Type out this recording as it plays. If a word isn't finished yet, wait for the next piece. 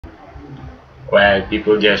Well,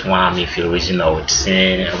 people just want me feel reason out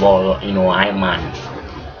saying about I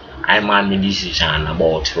man me decision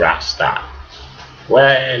about rasta.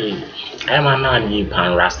 Well, I'm not deep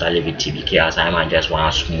on rasta liberty because I'm just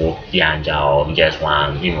want to smoke ganja or just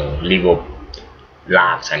want live up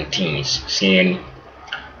laughs and things. Saying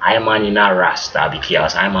I'm in a rasta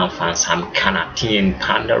because I'm a fan some kind of thing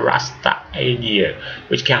on the rasta idea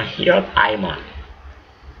which can help I man.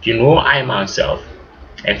 I myself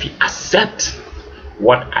and if he accept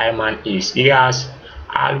what I man is because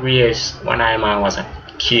always when I man was a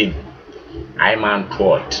kid I man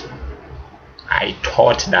thought I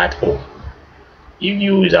thought that if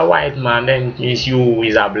you is a white man then it means you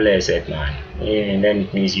is a blessed man, and then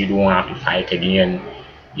it means you don't have to fight again,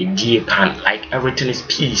 you deep and like everything is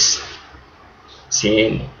peace.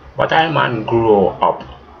 Seeing but I man grow up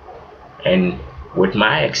and with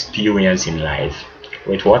my experience in life,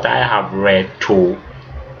 with what I have read too,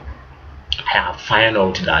 I have found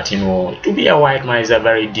out that to be a white man is a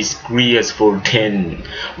very disgraceful thing.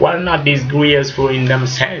 Well, not disgraceful in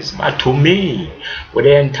themselves, but to me, with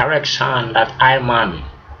the interaction that I man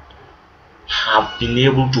have been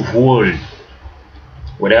able to hold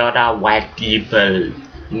with the other white people,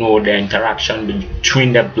 the interaction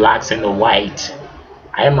between the blacks and the white,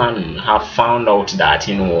 I man have found out that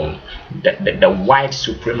the white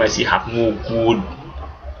supremacy have no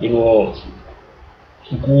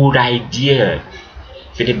good idea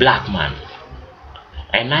for the black man.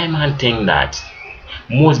 And I man think that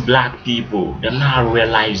most black people them not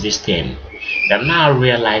realize this thing. Them not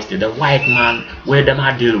realize that the white man where them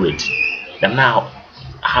are deal with, them now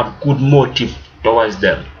have good motive towards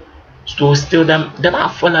them. So still them are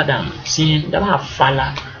follow them. See them are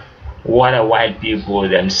follow what the white people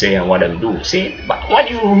them say and what them do. See, but when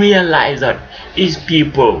you realize that these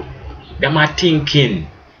people them are thinking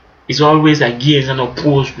is always against and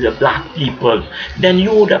opposed to the black people, then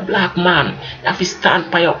you, the black man, have to stand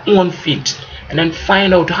by your own feet and then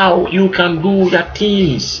find out how you can do your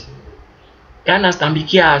things. You understand?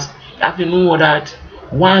 Because you have to know that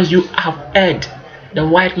once you have heard the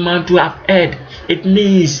white man to have heard, it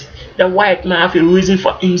means the white man have a reason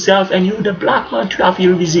for himself and you, the black man, to have a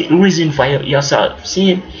reason for yourself.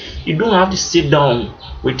 See, you don't have to sit down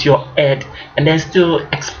with your head and then still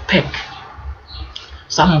expect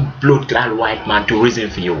some blood-clad white man to reason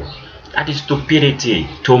for you. That is stupidity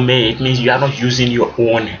to me. It means you are not using your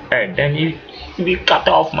own head. Then you be cut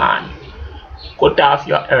off, man. Cut off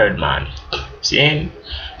your head, man. See?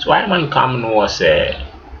 So white man come and say,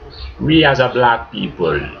 we as a black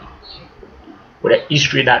people, with the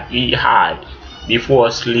history that we had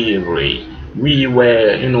before slavery, we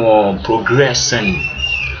were, progressing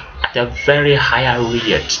at a very higher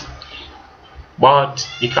rate. But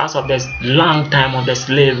because of this long time of the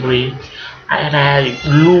slavery, I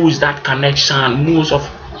lose that connection. Most of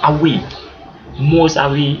we lose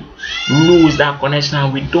that connection.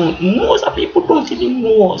 Most of people don't even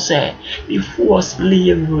know, say, before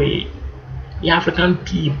slavery, the African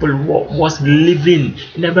people was living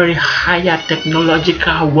in a very higher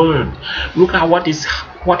technological world. Look at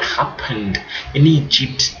what happened in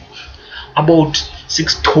Egypt about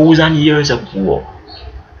 6,000 years ago.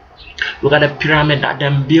 Look at the pyramid that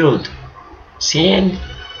them built. Saying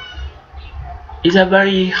it's a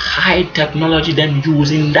very high technology them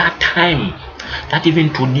using that time that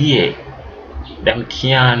even today them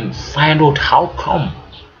can find out how come.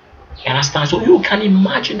 You understand? So you can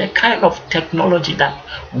imagine the kind of technology that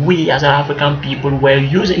we as African people were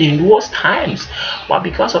using in those times. But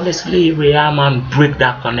because of the slavery, I man break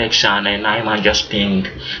that connection, and I man just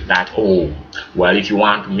think that if you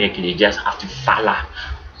want to make it, you just have to follow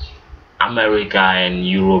America and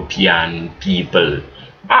European people.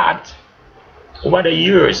 But over the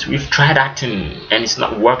years we've tried that thing and it's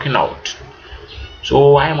not working out.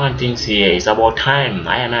 So I man thinks here it's about time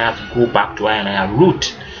I have to go back to our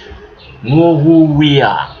root, know who we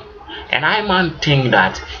are. And I man think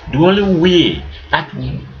that the only way that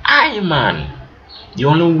I man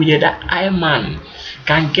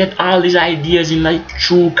can get all these ideas in a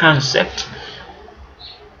true concept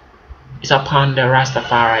is upon the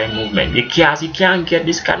Rastafari movement, because you can't get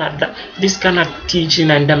this kind of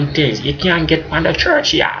teaching and them things. You can't get on the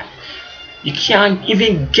churchyard. You can't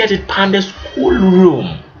even get it on the school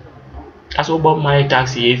room. That's what Bob my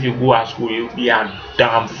taxi. If you go to school, you'll be a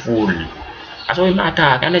damn fool. That's what my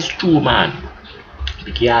attack, and it's true, man.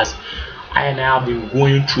 Because I have been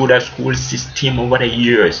going through the school system over the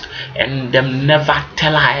years, and them never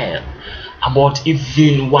tell her about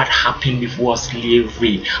even what happened before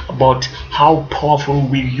slavery, about how powerful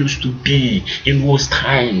we used to be in those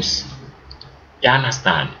times. You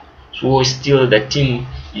understand? So still the thing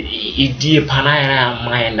it deep and I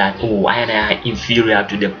mind that, oh, I am inferior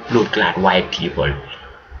to the blood clad white people.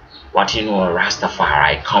 But you know,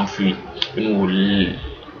 Rastafari come for,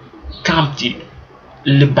 come to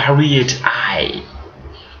liberate I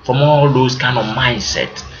from all those kind of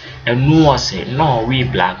mindset. And no, I say, no, we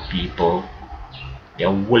black people, the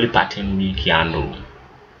only pattern we can do.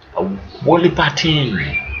 A only pattern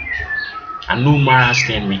and numerous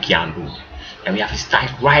thing we can do. And we have to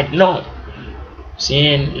start right now.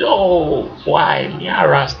 Saying, yo, why me a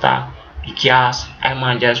Rasta? Because I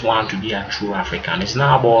man just want to be a true African. It's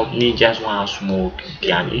not about me just want to smoke.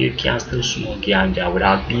 You can still smoke ganja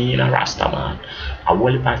without being a Rasta man. A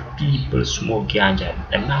whole lot of people smoke ganja.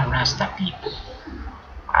 They're not Rasta people.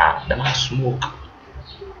 They might smoke.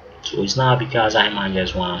 So it's not because I man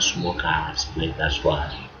just want to smoke a split. That's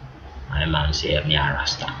why I man say me a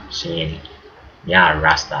Rasta. Saying me a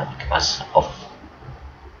Rasta because of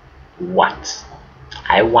what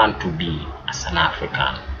I want to be as an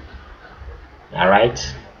African.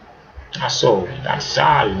 Alright? So that's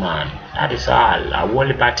all, man. That is all. A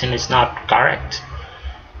whole pattern is not correct.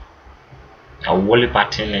 A whole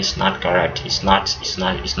pattern is not correct. It's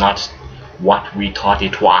not what we thought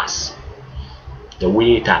it was. The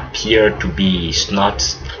way it appeared to be is not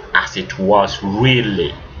as it was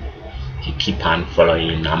really. You keep on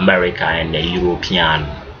following America and the European.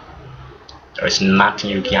 There is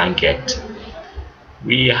nothing you can get.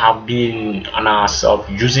 We have been on ourselves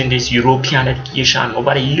using this European education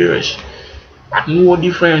over the years, but no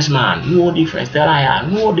difference, man. No difference. There I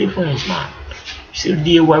am. No difference, man. Still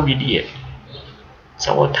there where we did.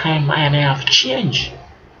 So our time and I have changed.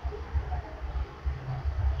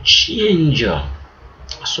 Change.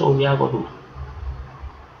 So we are going to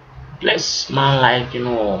bless man like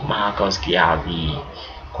Marcus Garvey,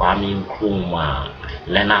 Kwame Nkrumah,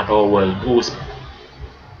 Leonard Orwell, those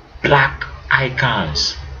black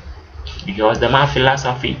icons, because the man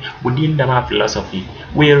philosophy, within the man philosophy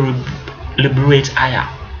we liberate higher.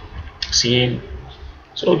 See,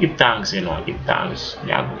 so give thanks, give thanks.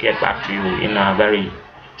 I will get back to you in a very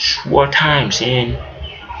short time, saying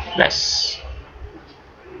bless.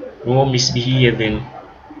 No misbehaving,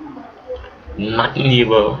 nothing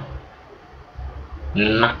evil,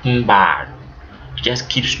 nothing bad. Just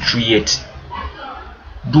keep straight,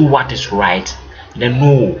 do what is right. Then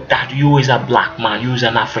know that you is a black man, you is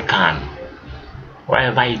an African.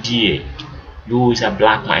 Whatever idea, you is a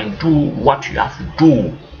black man. Do what you have to do,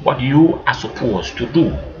 what you are supposed to do.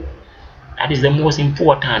 That is the most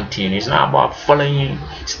important thing. It's not about following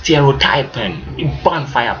stereotyping. You burn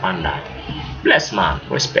fire upon that. Bless man,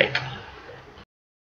 respect.